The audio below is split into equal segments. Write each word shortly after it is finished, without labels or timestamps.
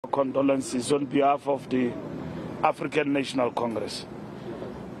condolences on behalf of the African National Congress.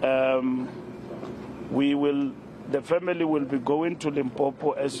 The family will be going to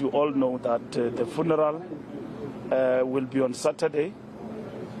Limpopo, as you all know that the funeral will be on Saturday,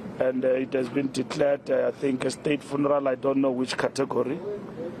 and it has been declared, I think, a state funeral, I don't know which category,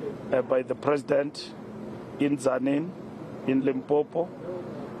 by the president in Zanin, in Limpopo.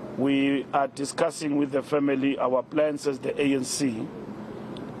 We are discussing with the family our plans as the ANC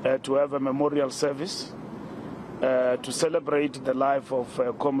to have a memorial service to celebrate the life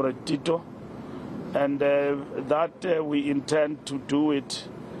of Comrade Tito, and that we intend to do it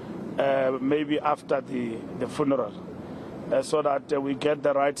maybe after the funeral, so that we get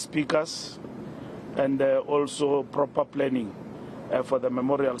the right speakers and also proper planning for the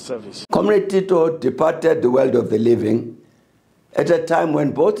memorial service. Comrade Tito departed the world of the living at a time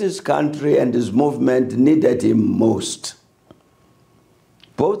when both his country and his movement needed him most.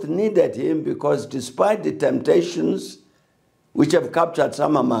 Both needed him because despite the temptations which have captured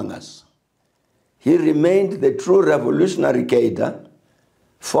some among us, he remained the true revolutionary cadre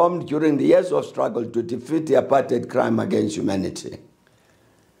formed during the years of struggle to defeat the apartheid crime against humanity.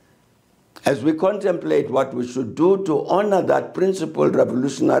 As we contemplate what we should do to honor that principled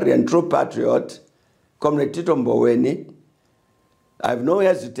revolutionary and true patriot, Comrade Tito Mboweni, I have no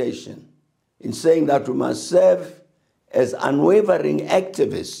hesitation in saying that we must serve as unwavering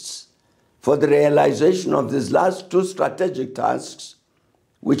activists for the realization of these last two strategic tasks,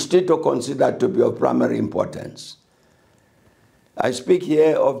 which Tito considered to be of primary importance. I speak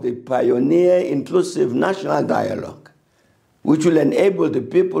here of the pioneer inclusive national dialogue, which will enable the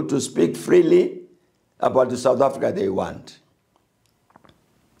people to speak freely about the South Africa they want.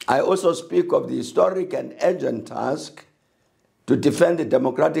 I also speak of the historic and urgent task to defend the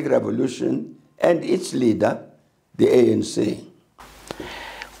democratic revolution and its leader, the ANC.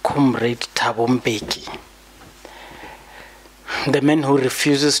 Comrade Thabo Mbeki, the man who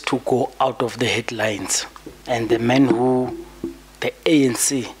refuses to go out of the headlines, and the man who the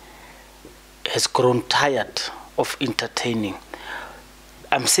ANC has grown tired of entertaining.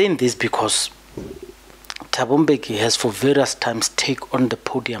 I'm saying this because Thabo Mbeki has for various times taken on the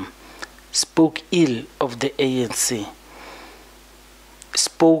podium, spoke ill of the ANC,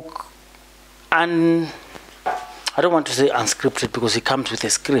 spoke I don't want to say unscripted because he comes with a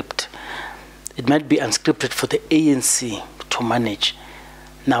script. It might be unscripted for the ANC to manage.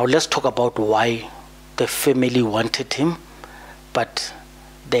 Now let's talk about why the family wanted him, but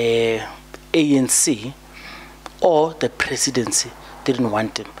the ANC or the presidency didn't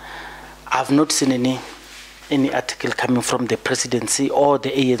want him. I've not seen any article coming from the presidency or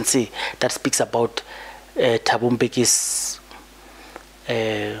the ANC that speaks about Thabo Mbeki's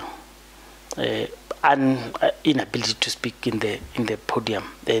inability to speak in the podium.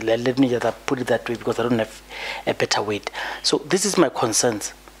 Let me just put it that way because I don't have a better word. So this is my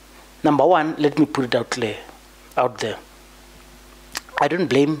concerns. Number one, let me put it out there. I don't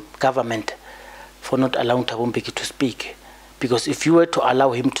blame government for not allowing Thabo Mbeki to speak, because if you were to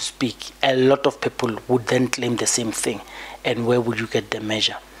allow him to speak, a lot of people would then claim the same thing, and where would you get the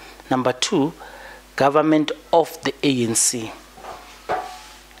measure? Number two, government of the ANC,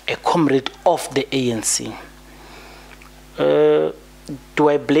 a comrade of the ANC. Do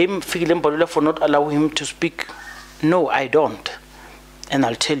I blame Fikile Mbalula for not allowing him to speak? No, I don't, and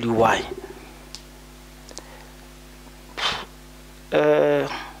I'll tell you why.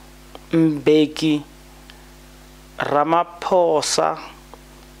 Mbeki, Ramaphosa,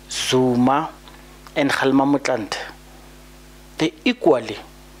 Zuma, and Kgalema Motlanthe, they equally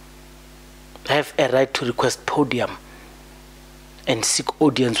have a right to request podium and seek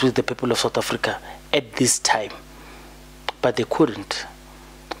audience with the people of South Africa at this time, but they couldn't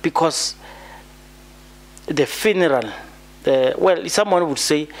because the funeral. Well, someone would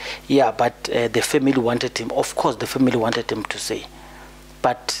say, yeah, but the family wanted him. Of course, the family wanted him to say,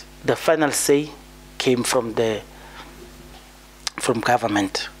 but the final say came from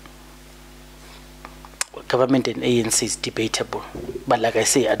government. Government and ANC is debatable, but like I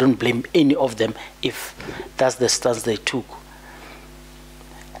say, I don't blame any of them if that's the stance they took.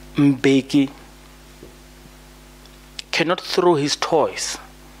 Mbeki cannot throw his toys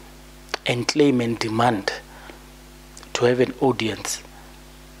and claim and demand to have an audience.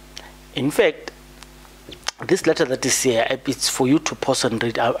 In fact, this letter that is here, it's for you to pause and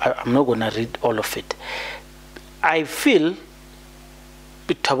read. I'm not going to read all of it. I feel,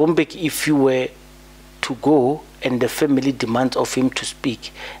 Thabo Mbeki, if you were to go and the family demands of him to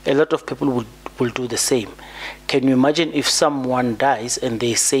speak, a lot of people will do the same. Can you imagine if someone dies and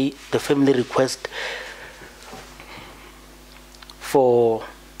they say the family request for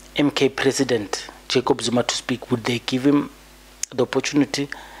MK President Jacob Zuma to speak, would they give him the opportunity?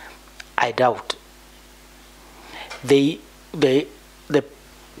 I doubt. The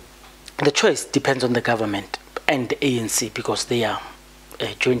choice depends on the government and the ANC, because they are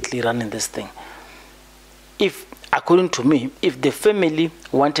jointly running this thing. If, according to me, if the family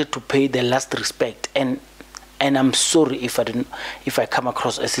wanted to pay the last respect, and I'm sorry if I come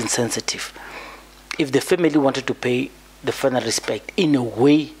across as insensitive, if the family wanted to pay the final respect in a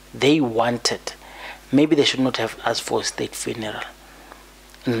way they wanted, maybe they should not have asked for a state funeral.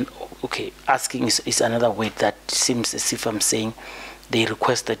 Okay, asking is another word that seems as if I'm saying they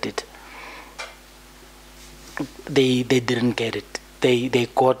requested it. They didn't get it. They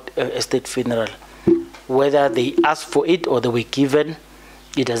got a state funeral. Whether they asked for it or they were given,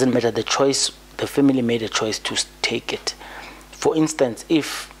 it doesn't matter. The choice, the family made a choice to take it. For instance,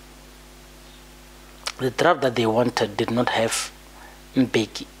 if the draft that they wanted did not have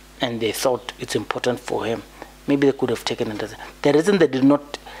Mbeki, and they thought it's important for him, maybe they could have taken it. The reason they did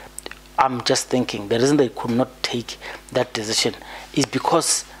not, I'm just thinking, the reason they could not take that decision is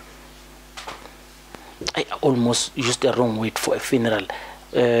because, I almost used the wrong word for a funeral.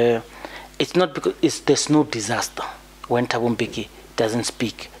 It's not because there's no disaster when Thabo Mbeki doesn't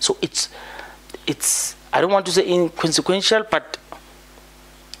speak. So it's I don't want to say inconsequential, but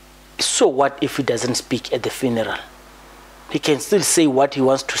so what if he doesn't speak at the funeral? He can still say what he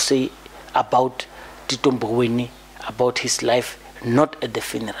wants to say about Tito Mboweni, about his life, not at the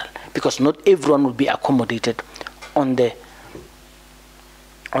funeral, because not everyone will be accommodated on the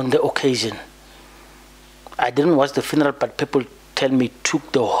occasion. I didn't watch the funeral, but people tell me it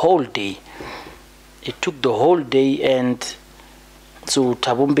took the whole day. It took the whole day, and so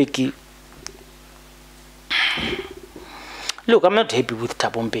Thabo Mbeki. Look, I'm not happy with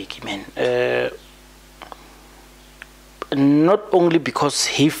Thabo Mbeki, man. Not only because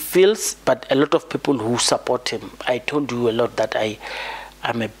he feels, but a lot of people who support him. I told you a lot that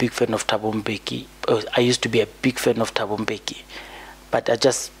I'm a big fan of Thabo Mbeki. I used to be a big fan of Thabo Mbeki, but I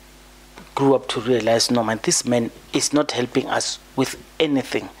just grew up to realize, no man, this man is not helping us with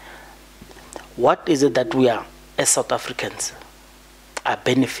anything. What is it that we are, as South Africans, are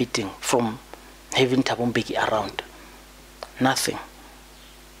benefiting from having Thabo Mbeki around? Nothing.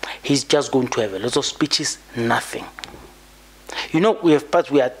 He's just going to have a lot of speeches, nothing. You know, we are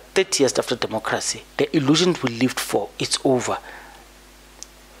 30 years after democracy. The illusion we lived for, it's over.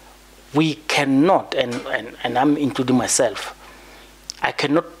 We cannot, and I'm including myself, I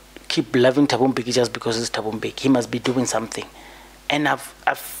cannot keep loving Thabo Mbeki just because it's Thabo Mbeki. He must be doing something. And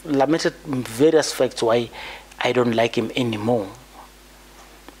I've lamented various facts why I don't like him anymore.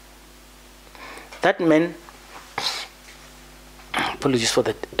 That man, apologies for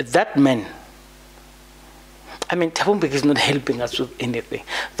that, that man, I mean, Thabo Mbeki is not helping us with anything.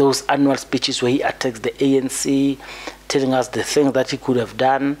 Those annual speeches where he attacks the ANC, telling us the things that he could have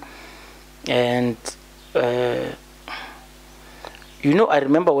done. And, you know, I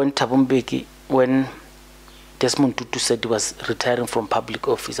remember when Thabo Mbeki, when Desmond Tutu said he was retiring from public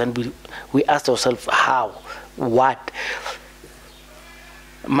office, and we asked ourselves, how? What?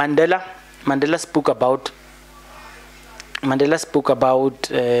 Mandela spoke about,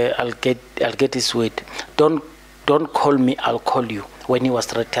 I'll get his word, don't call me, I'll call you, when he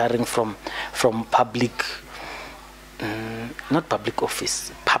was retiring from public, not public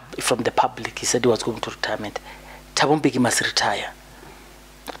office, from the public. He said he was going to retirement. Thabo Mbeki must retire.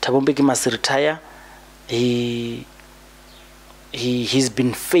 Thabo Mbeki must retire. He's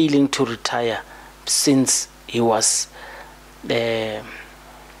been failing to retire since he was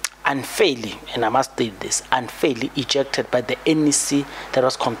unfairly, and I must state this, unfairly ejected by the NEC that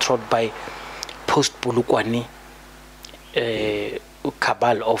was controlled by post-Polokwane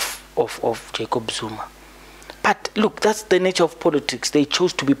cabal of Jacob Zuma. But look, that's the nature of politics. They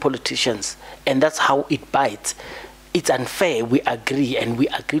chose to be politicians, and that's how it bites. It's unfair, we agree, and we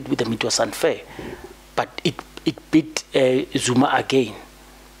agreed with them it was unfair. But it beat Zuma again.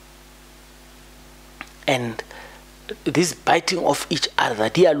 And this biting of each other,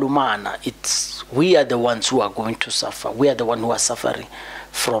 dear Lumana, we are the ones who are going to suffer. We are the ones who are suffering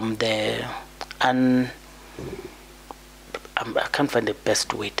from the I can't find the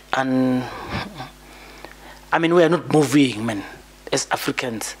best word. I mean, we are not moving, man, as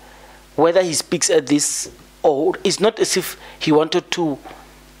Africans. Whether he speaks at this, or it's not as if he wanted to,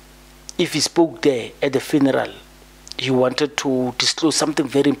 if he spoke there at the funeral, he wanted to disclose something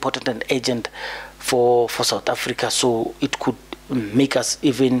very important and urgent for South Africa, so it could make us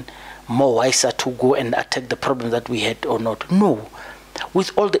even more wiser to go and attack the problem that we had or not. No.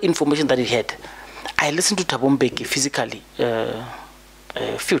 With all the information that he had, I listened to Thabo Mbeki physically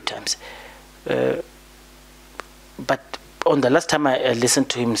a few times. But on the last time I listened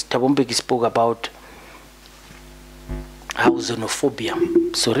to him, Thabo Mbeki spoke about how xenophobia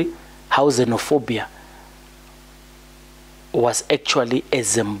was actually a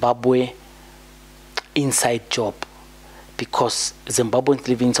Zimbabwe inside job, because Zimbabweans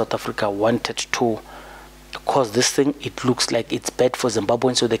living in South Africa wanted to cause this thing. It looks like it's bad for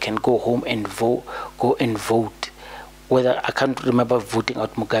Zimbabweans, so they can go home and vote. Whether, I can't remember voting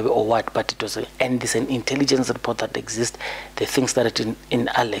out Mugabe or what, but it was and there's an intelligence report that exists. The thing started in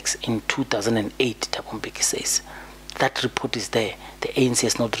Alex in 2008, Thabo Mbeki says. That report is there. The ANC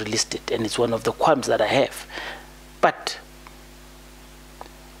has not released it, and it's one of the qualms that I have. But,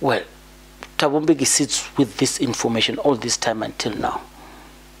 well, Thabo Mbeki sits with this information all this time until now.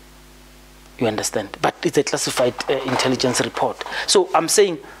 You understand? But it's a classified intelligence report. So I'm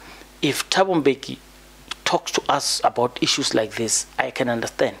saying, if Thabo Mbeki talks to us about issues like this, I can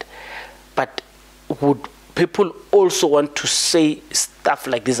understand. But would people also want to say stuff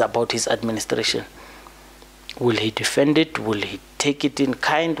like this about his administration? Will he defend it? Will he take it in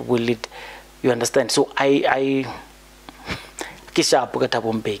kind? Will it, you understand? So I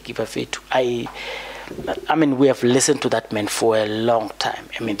mean, we have listened to that man for a long time.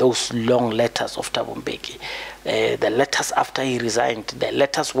 I mean, those long letters of Thabo Mbeki, the letters after he resigned, the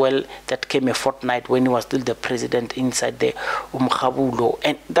letters, well, that came a fortnight when he was still the president inside the Umkhabulo,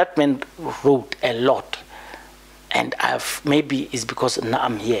 and that man wrote a lot. And maybe it's because now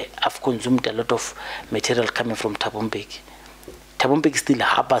I'm here, I've consumed a lot of material coming from Thabo Mbeki. Thabo Mbeki still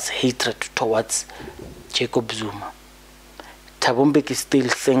harbors hatred towards Jacob Zuma. Thabo Mbeki still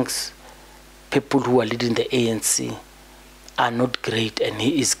thinks people who are leading the ANC are not great, and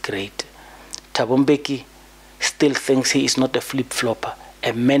he is great. Thabo Mbeki still thinks he is not a flip-flopper,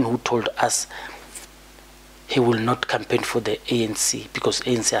 a man who told us he will not campaign for the ANC because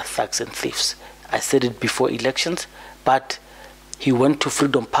ANC are thugs and thieves. I said it before elections, but he went to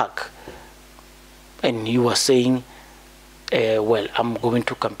Freedom Park and he was saying, well, I'm going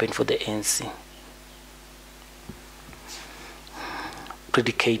to campaign for the ANC.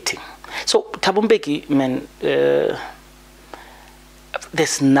 Predicating. So Thabo Mbeki, man,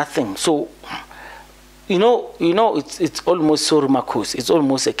 there's nothing. So you know, it's almost so Marcos. It's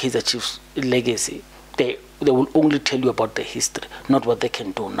almost a Kaizer Chiefs legacy. They will only tell you about the history, not what they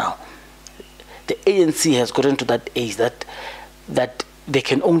can do now. The ANC has gotten to that age that they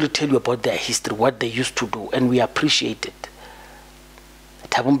can only tell you about their history, what they used to do, and we appreciate it.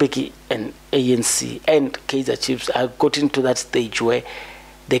 Thabo Mbeki and ANC and Kaizer Chiefs have gotten to that stage where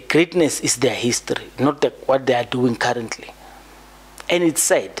the greatness is their history, not what they are doing currently. And it's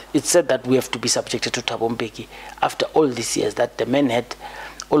said that we have to be subjected to Thabo Mbeki after all these years, that the man had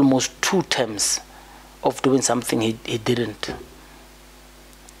almost 2 terms of doing something he didn't.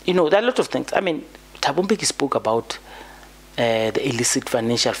 You know, there are a lot of things. I mean, Thabo Mbeki spoke about the illicit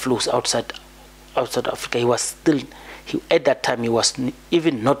financial flows outside Africa. He was still, at that time, he was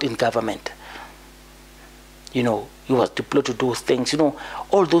even not in government. You know, he was deployed to those things. You know,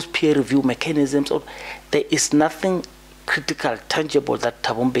 all those peer review mechanisms. There is nothing critical, tangible that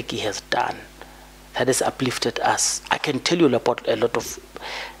Thabo Mbeki has done that has uplifted us. I can tell you about a lot of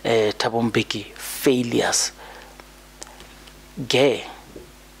Thabo Mbeki failures. Gay,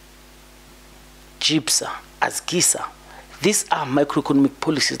 GIPSA, ASGISA. These are microeconomic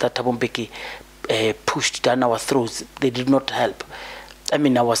policies that Thabo Mbeki pushed down our throats. They did not help. I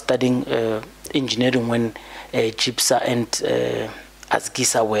mean, I was studying engineering when GIPSA and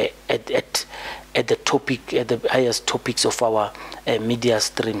ASGISA were at the highest topics of our media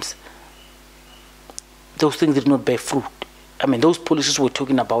streams. Those things did not bear fruit. I mean, those policies were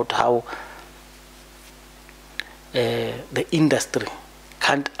talking about how the industry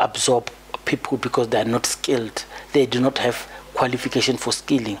can't absorb people because they are not skilled. They do not have qualification for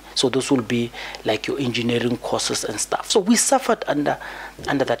skilling. So those will be like your engineering courses and stuff. So we suffered under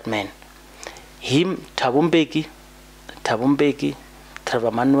that man. Him, Thabo Mbeki,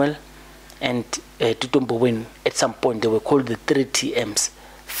 Trevor Manuel, and Tito Mboweni. At some point, they were called the 3 TMs.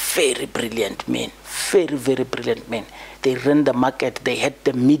 Very brilliant men. Very, very brilliant men. They ran the market. They had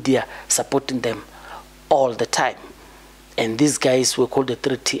the media supporting them all the time. And these guys were called the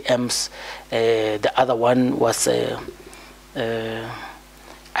 3 TMs. The other one was, I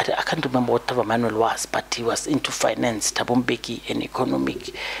can't remember what Trevor Manuel was, but he was into finance. Thabo Mbeki, an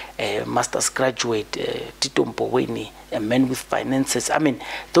economic master's graduate. Tito Mboweni, a man with finances. I mean,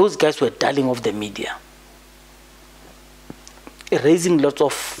 those guys were darling of the media. Raising lots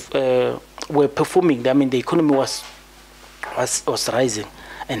of, were performing. I mean, the economy was rising.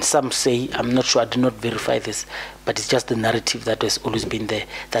 and some say, I'm not sure, I did not verify this, but it's just the narrative that has always been there,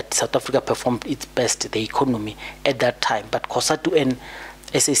 that South Africa performed its best, the economy, at that time. But COSATU and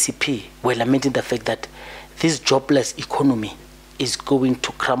SACP were lamenting the fact that this jobless economy is going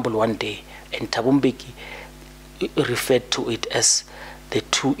to crumble one day. And Thabo Mbeki referred to it as the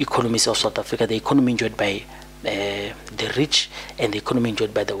two economies of South Africa, the economy enjoyed by the rich and the economy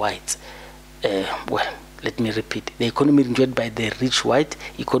enjoyed by the whites. Well, let me repeat, the economy enjoyed by the rich white,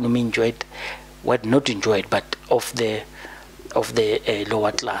 economy enjoyed, what not enjoyed, but of the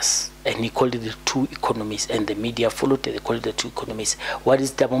lower class. And he called it the two economies, and the media followed it, they called it the two economies. What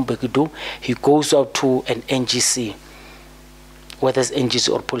does Thabo Mbeki do? He goes out to an NGC, whether it's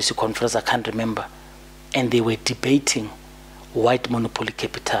NGC or policy conference, I can't remember, and they were debating white monopoly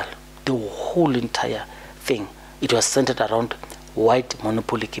capital. The whole entire thing, it was centered around white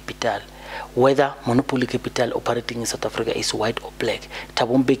monopoly capital, whether monopoly capital operating in South Africa is white or black.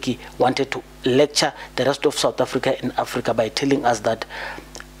 Thabo Mbeki wanted to lecture the rest of South Africa and Africa by telling us that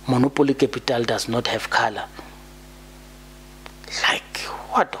monopoly capital does not have color. Like,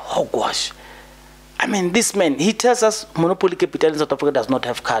 what hogwash? I mean, this man, he tells us monopoly capital in South Africa does not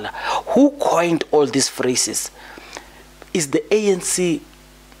have color. Who coined all these phrases? Is the ANC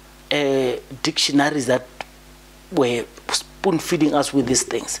dictionaries that were spoon-feeding us with these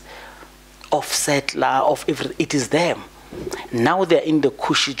things? Of settler, of everything. It is them. Now they're in the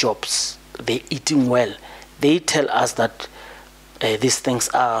cushy jobs. They're eating well. They tell us that these things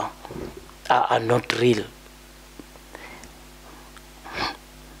are not real.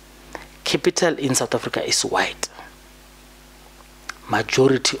 Capital in South Africa is white.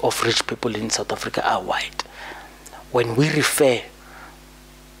 Majority of rich people in South Africa are white. When we refer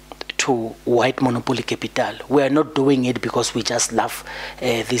to white monopoly capital, we are not doing it because we just love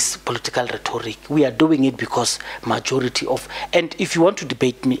this political rhetoric. We are doing it because majority of, and if you want to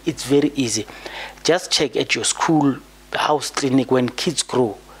debate me, it's very easy. Just check at your school, house clinic, when kids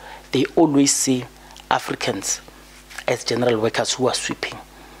grow, they always see Africans as general workers who are sweeping,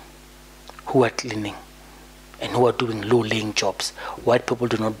 who are cleaning, and who are doing low-laying jobs. White people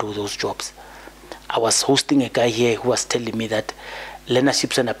do not do those jobs. I was hosting a guy here who was telling me that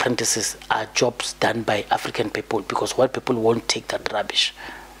learnerships and apprentices are jobs done by African people because white people won't take that rubbish.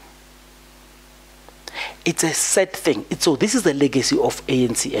 It's a sad thing. So this is the legacy of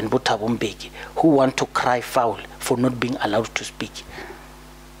ANC and Thabo Mbeki, who want to cry foul for not being allowed to speak.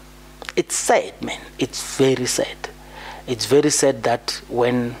 It's sad, man. It's very sad. It's very sad that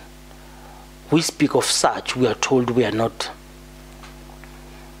when we speak of such, we are told we are not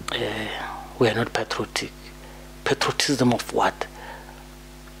patriotic. Patriotism of what?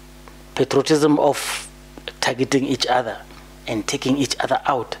 Patriotism of targeting each other and taking each other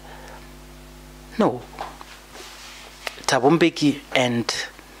out. No. Thabo Mbeki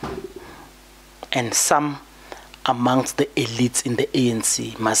and some amongst the elites in the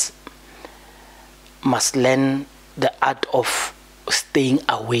ANC must learn the art of staying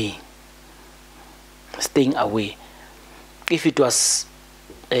away. Staying away. If it was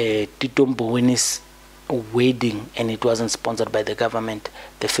Tito Mboweni's wedding and it wasn't sponsored by the government,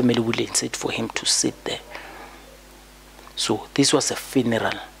 the family would insist for him to sit there. So this was a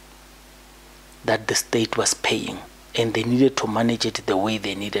funeral that the state was paying, and they needed to manage it the way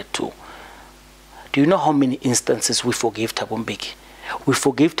they needed to. Do you know how many instances we forgave Thabo Mbeki? We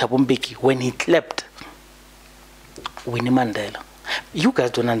forgave Thabo Mbeki when he clapped Winnie Mandela. You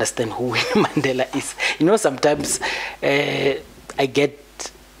guys don't understand who Winnie Mandela is. You know, sometimes I get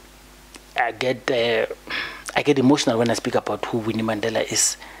emotional when I speak about who Winnie Mandela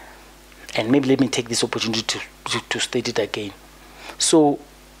is. And maybe let me take this opportunity to state it again. So,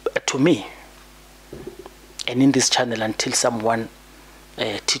 to me, and in this channel until someone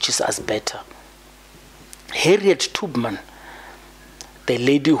teaches us better, Harriet Tubman, the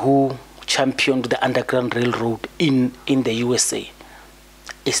lady who championed the Underground Railroad in the USA,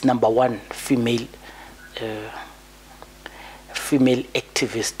 is #1 female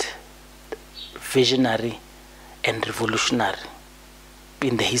activist, visionary and revolutionary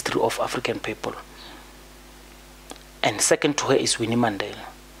in the history of African people. And second to her is Winnie Mandela.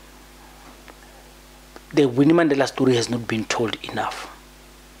 The Winnie Mandela story has not been told enough.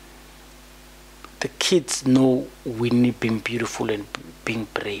 The kids know Winnie being beautiful and being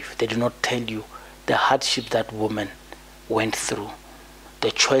brave. They do not tell you the hardship that woman went through,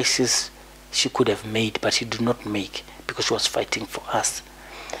 the choices she could have made but she did not make because she was fighting for us.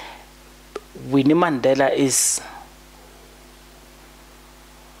 Winnie Mandela is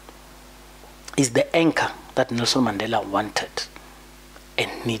the anchor that Nelson Mandela wanted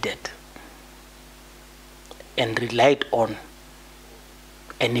and needed and relied on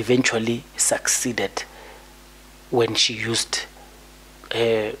and eventually succeeded when she used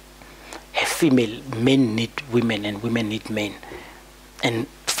her female, men need women and women need men, and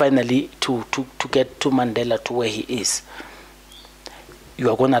finally to get to Mandela to where he is. You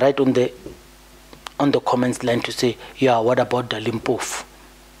are going to write on the comments line to say, yeah, what about the Limpopo?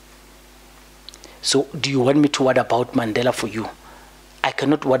 So do you want me to what about Mandela for you? I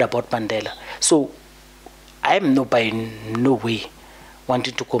cannot what about Mandela. So I am by no way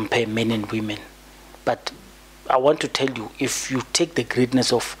wanting to compare men and women, but I want to tell you, if you take the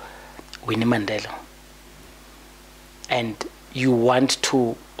greatness of Winnie Mandela and you want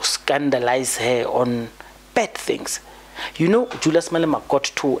to scandalize her on bad things. You know, Julius Malema got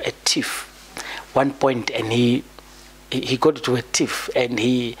to a tiff one point, and he got to a tiff, and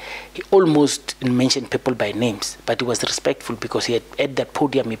he almost mentioned people by names, but he was respectful because he had at that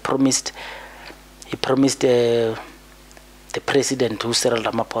podium he promised the president, who Cyril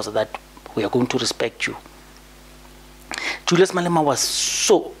Ramaphosa, that we are going to respect you. Julius Malema was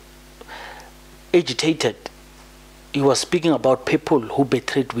so agitated. He was speaking about people who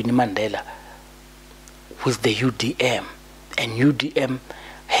betrayed Winnie Mandela with the UDM, and UDM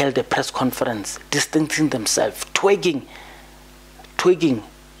held a press conference distancing themselves, twigging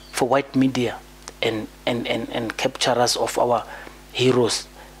for white media and capturers of our heroes,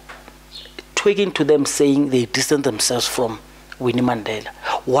 twigging to them, saying they distance themselves from Winnie Mandela.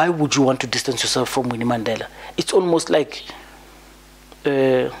 Why would you want to distance yourself from Winnie Mandela? It's almost like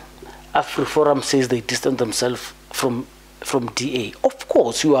AfriForum says they distance themselves from DA. Of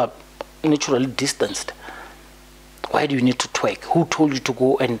course, you are naturally distanced. Why do you need to twig? Who told you to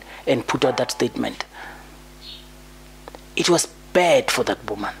go and put out that statement? It was bad for that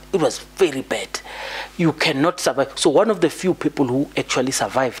woman. It was very bad. You cannot survive. So one of the few people who actually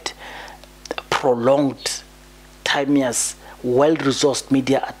survived prolonged, timeous, well-resourced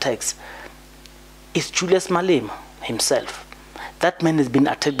media attacks is Julius Malema himself. That man has been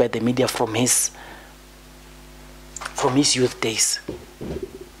attacked by the media from his youth days,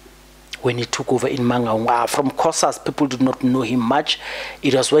 when he took over in Mangaung. From Kosas, people did not know him much.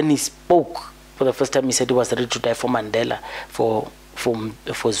 It was when he spoke for the first time, he said he was ready to die for Mandela, for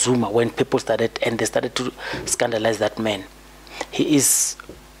Zuma, when people started to scandalize that man. He is,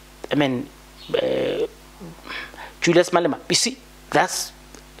 Julius Malema. You see, that's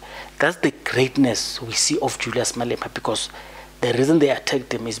the greatness we see of Julius Malema, because the reason they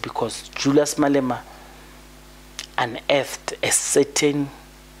attacked him is because Julius Malema unearthed a certain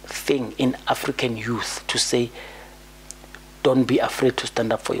thing in African youth to say, don't be afraid to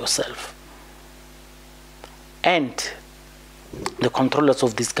stand up for yourself. And the controllers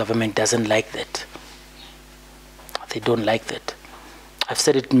of this government doesn't like that. They don't like that. I've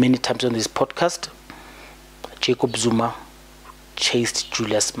said it many times on this podcast. Jacob Zuma chased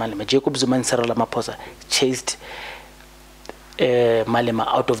Julius Malema. Jacob Zuma and Cyril Ramaphosa chased Malema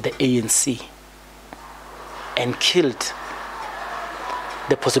out of the ANC and killed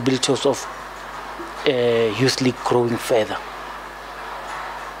the possibilities of Youth League growing further.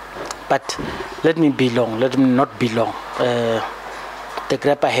 But let me not be long. The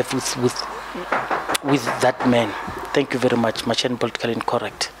grab I have with that man. Thank you very much. Much and politically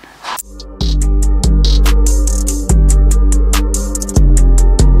incorrect.